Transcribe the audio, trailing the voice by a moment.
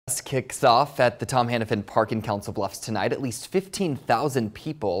Kicks off at the Tom Hannafin Park in Council Bluffs tonight. At least 15,000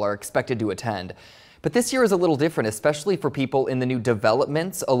 people are expected to attend. But this year is a little different, especially for people in the new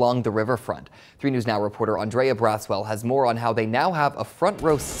developments along the riverfront. 3 News Now reporter Andrea Braswell has more on how they now have a front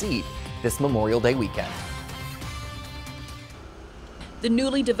row seat this Memorial Day weekend. The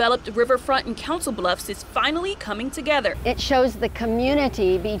newly developed riverfront in Council Bluffs is finally coming together. It shows the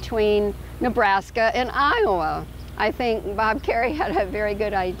community between Nebraska and Iowa. I think Bob Carey had a very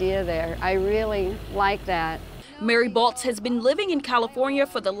good idea there. I really like that. Mary Baltz has been living in California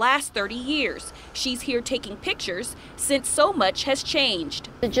for the last 30 years. She's here taking pictures since so much has changed.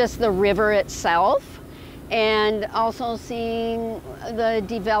 Just the river itself, and also seeing the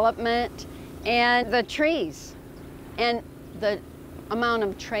development and the trees and the amount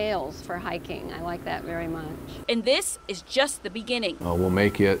of trails for hiking. I like that very much. And this is just the beginning. We'll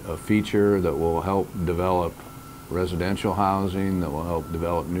make it a feature that will help develop residential housing, that will help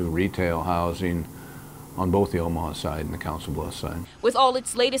develop new retail housing on both the Omaha side and the Council Bluffs side. With all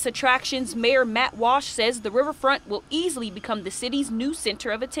its latest attractions, Mayor Matt Walsh says the riverfront will easily become the city's new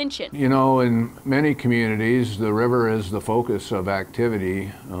center of attention. You know, in many communities, the river is the focus of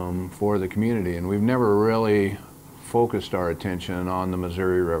activity for the community, and we've never really focused our attention on the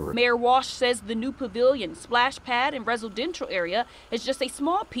Missouri River. Mayor Walsh says the new pavilion, splash pad, and residential area is just a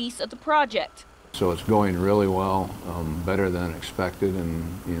small piece of the project. So it's going really well, better than expected,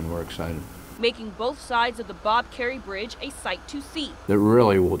 and we're excited. Making both sides of the Bob Carey Bridge a sight to see. That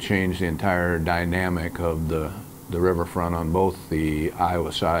really will change the entire dynamic of the riverfront on both the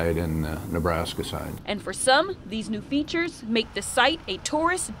Iowa side and the Nebraska side. And for some, these new features make the site a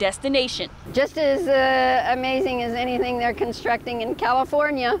tourist destination. Just as amazing as anything they're constructing in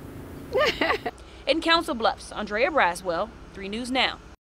California. In Council Bluffs, Andrea Braswell, 3 News Now.